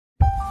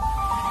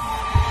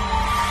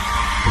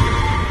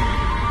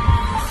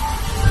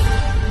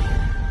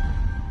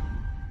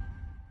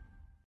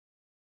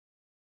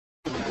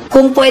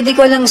Kung pwede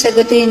ko lang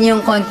sagutin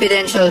yung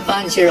confidential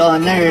funds, Your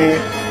Honor,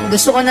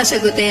 gusto ko na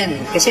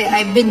sagutin. Kasi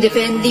I've been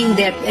defending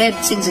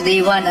DepEd since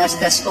day one as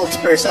the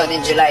spokesperson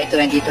in July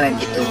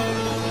 2022.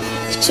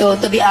 So,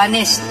 to be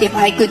honest, if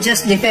I could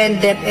just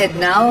defend DepEd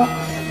now,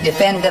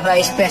 defend the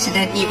Vice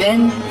President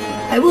even,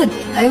 I would.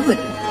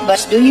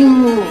 But do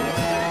you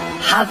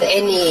have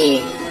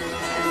any,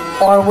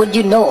 or would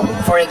you know,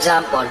 for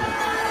example,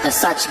 that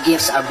such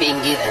gifts are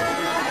being given?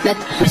 That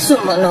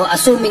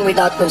assuming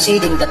without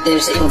conceding that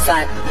there's in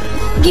fact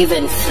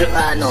given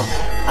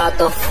out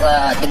of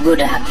the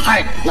good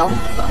heart, no?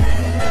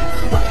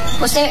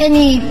 Was there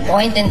any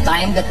point in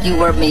time that you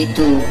were made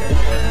to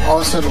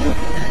also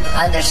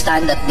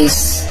understand that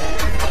this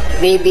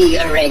may be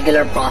a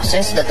regular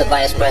process, that the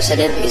Vice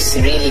President is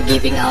really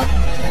giving out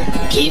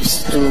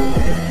gifts to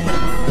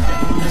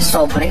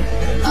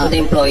the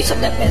employees of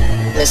DepEd?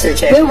 Mr.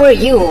 Chair. Where were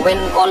you when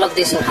all of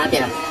this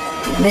happened?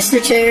 Mr.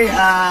 Chair,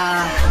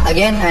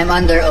 again, I'm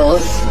under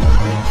oath.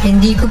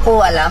 Hindi ko po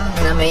alam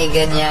na may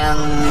ganyang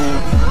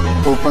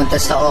pupunta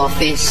sa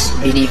office,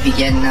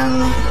 binibigyan ng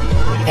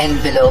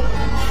envelope.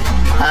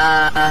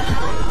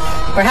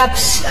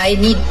 Perhaps I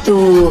need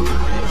to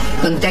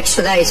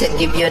contextualize and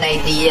give you an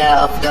idea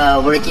of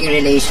the working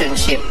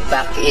relationship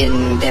back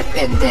in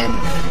DepEd then.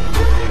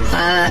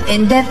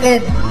 In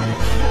DepEd,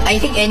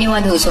 I think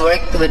anyone who's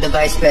worked with the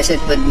Vice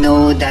President would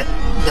know that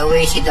the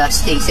way she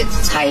does things,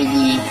 it's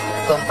highly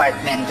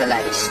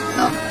compartmentalized,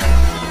 no?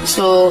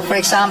 So, for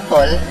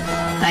example,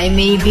 I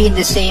may be in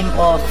the same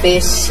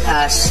office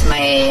as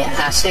my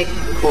ASEC,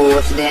 who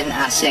was then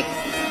ASEC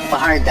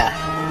Fajarda,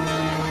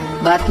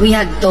 but we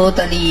had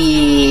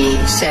totally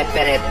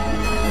separate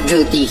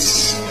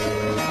duties.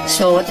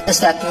 So, what does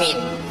that mean?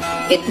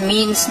 It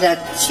means that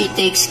she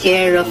takes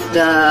care of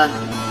the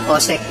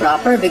OSEC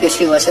proper because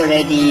she was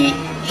already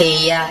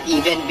HEA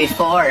even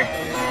before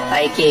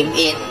I came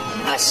in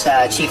as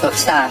Chief of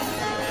Staff.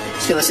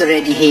 She was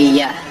already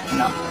HEA,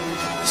 no?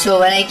 So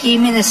when I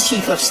came in as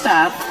Chief of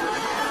Staff,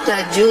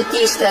 the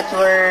duties that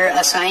were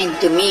assigned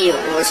to me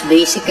was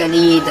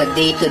basically the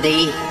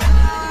day-to-day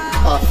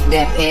of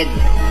DepEd.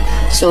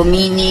 So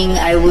meaning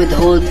I would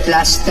hold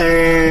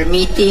cluster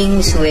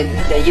meetings with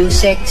the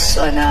USECs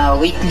on a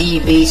weekly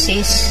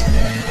basis.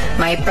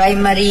 My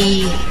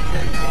primary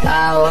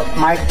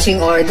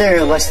marching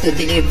order was to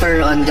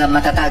deliver on the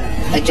Matatag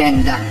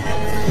agenda.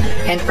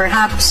 And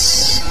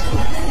perhaps,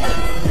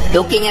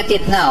 looking at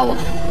it now,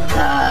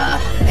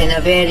 in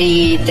a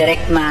very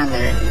direct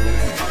manner,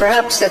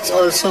 perhaps that's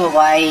also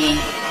why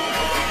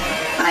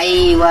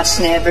I was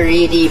never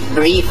really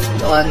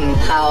briefed on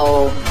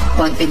how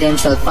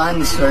confidential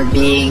funds were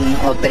being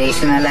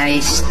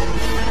operationalized,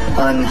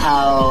 on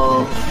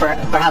how,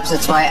 perhaps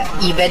that's why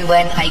even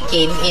when I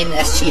came in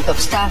as Chief of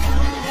Staff,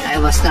 I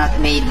was not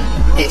made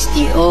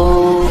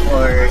STO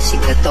or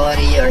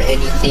signatory or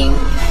anything.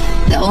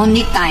 The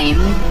only time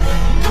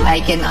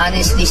I can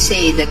honestly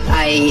say that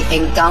I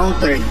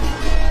encountered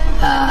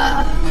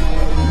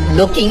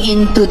looking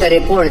into the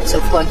reports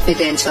of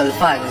confidential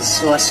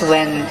funds was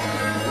when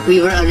we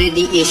were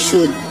already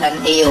issued an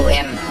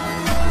AOM.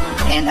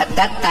 And at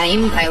that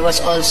time, I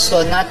was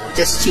also not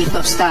just Chief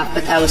of Staff,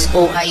 but I was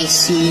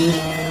OIC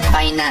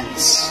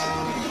Finance.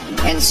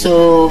 And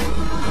so,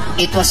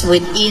 it was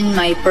within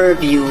my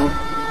purview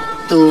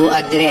to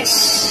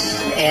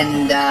address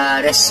and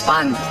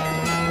respond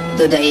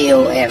to the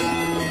AOM.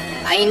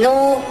 I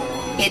know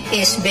it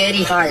is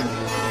very hard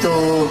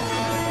to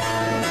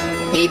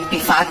maybe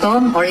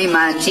fathom or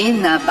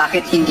imagine na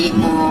bakit hindi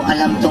mo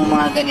alam tong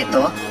mga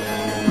ganito.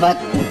 But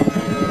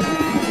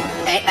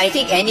I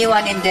think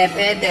anyone in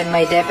DepEd and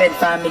my DepEd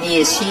family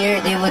is here,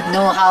 they would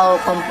know how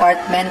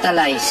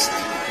compartmentalized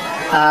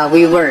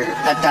we were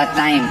at that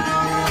time.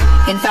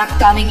 In fact,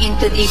 coming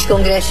into these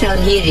congressional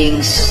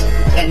hearings,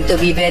 and to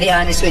be very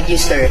honest with you,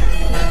 sir,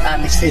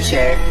 Mr.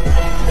 Chair,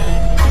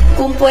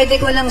 kung pwede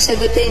ko lang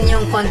sagutin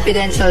yung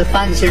confidential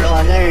funds, Your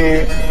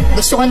Honor,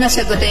 gusto ko na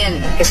sagutin.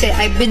 Kasi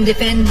I've been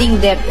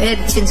defending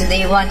DepEd since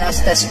day one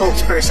as the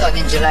spokesperson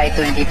in July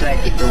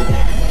 2022.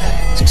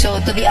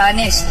 So, to be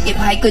honest, if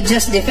I could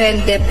just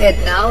defend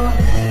DepEd now,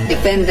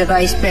 defend the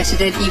Vice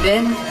President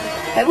even,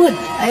 I would.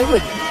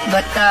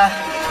 But,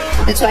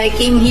 that's why I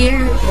came here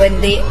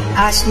when they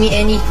asked me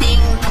anything.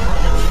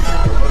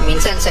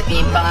 Minsan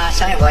sabihin pa nga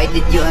sa akin, why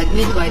did you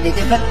admit?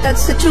 But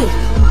that's the truth.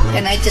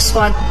 And I just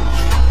want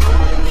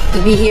to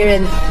be here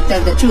and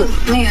tell the truth.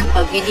 Ngayon,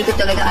 pag hindi ko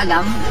talaga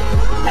alam,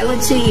 I would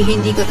say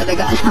hindi ko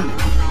talaga alam.